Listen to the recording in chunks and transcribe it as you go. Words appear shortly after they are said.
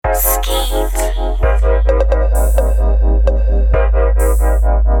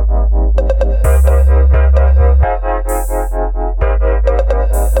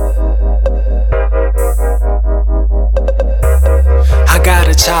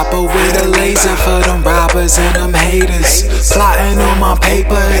chopper with a laser for them robbers and them haters. Plotting on my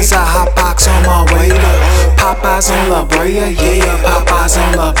paper, it's a hot box on my waiter. Popeyes on La Brea, yeah. Popeyes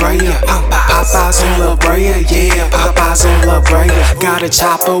on La Brea. Popeyes on La Brea, yeah. Popeyes on La Brea. Got a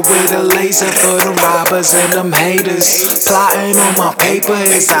chopper with a laser for them robbers and them haters. Plotting on my paper,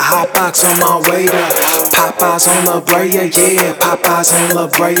 it's a hot box on my waiter. Popeyes on La Brea, yeah. Popeyes on La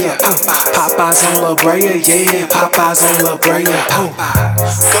Brea. Popeyes on La Brea, yeah. Popeyes on La Brea.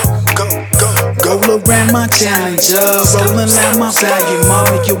 Go around my challenger, rolling out my value.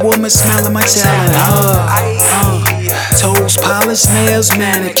 Mama, your woman smelling my talent. Toes polished, nails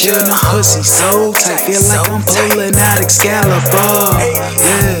manicured, no pussy so tight. Feel like I'm pulling out Excalibur.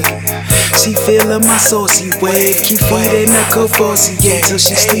 Yeah. She feeling my saucy wave, keep feeding her Cavossier till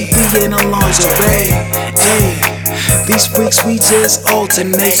she sleepy in her lingerie. Ay, these freaks we just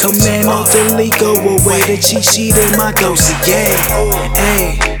alternate, come in orderly, go away. The cheat sheet in my dossier.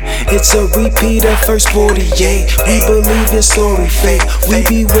 Ay, it's a repeat of first 48. We believe your story fake, we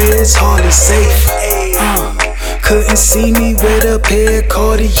be where it's hardly safe. Couldn't see me with a pair of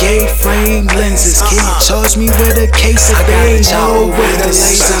Cartier frame lenses. Can't charge me with a case of Brea. I got a chopper with a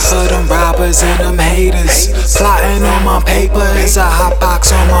laser for them robbers and them haters. Plotting on my paper, it's a hot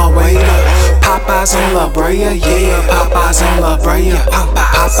box on my waiter. Popeyes on La Brea, yeah. Popeyes on La Brea.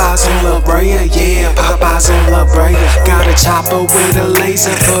 Popeyes on La Brea, yeah. Popeyes on La Brea. Got a chopper with a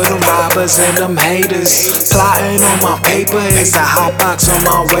laser for them robbers and them haters. Plotting on my paper, it's a hot box on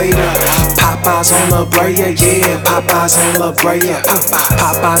my waiter. Popeyes on La Brea, yeah. Popeyes on La Brea.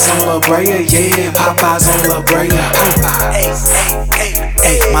 Popeyes on La Brea, yeah. Popeyes on La Brea.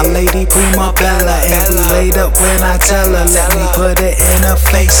 Ay, my lady prima bella, and we laid up when I tell her. Let me put it in her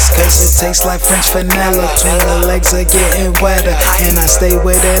face, cause it tastes like French vanilla. Between her legs are getting wetter, and I stay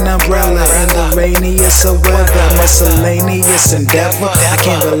with an umbrella in the rainiest of weather. Miscellaneous endeavor, I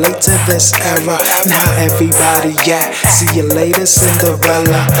can't relate to this era. Now everybody at, see you later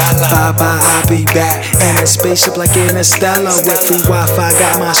Cinderella. Bye bye, I'll be back in a spaceship like Interstellar. With free Wi-Fi,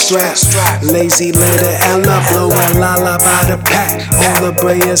 got my strap. Lazy little Ella, blowing Lala by the pack. On La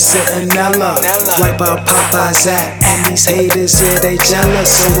Brea, sitting Ella, right by Popeyes at. And these haters, yeah, they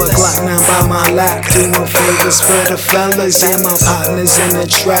jealous. So a Glock 9 by my lap, doing favors for the fellas. Yeah, my partners in the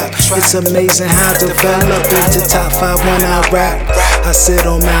trap. It's amazing how I develop into top 5 when I rap. I sit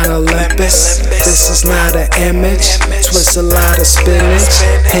on Mount Olympus. This is not an image. Twist a lot of spinach.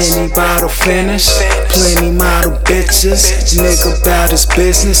 Henny bottle finish. Plenty model bitches. Nigga about his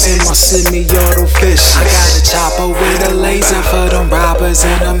business in my semi-auto fish. I got a chopper with a laser for them robbers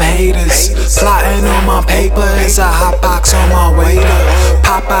and them haters. Plotting on my paper, it's a hot box on my waiter.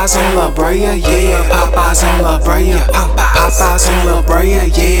 Popeyes on La Brea, yeah. Popeyes on La Brea. Popeyes on La Brea,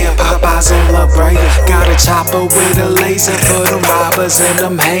 yeah. Popeyes on La Brea. Got a chopper with a laser for them robbers and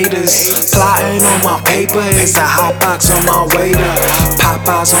them haters. Plotting on my paper, it's a hot box on my waiter.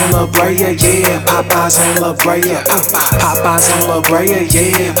 Popeyes on La Brea, yeah. Popeyes on La Brea. Popeyes on La Brea,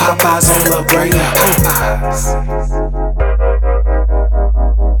 yeah. Popeyes on La Brea. Popeyes.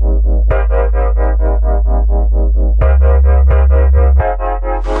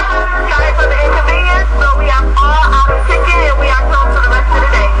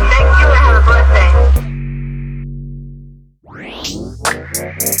 Thank you and have a blessed day.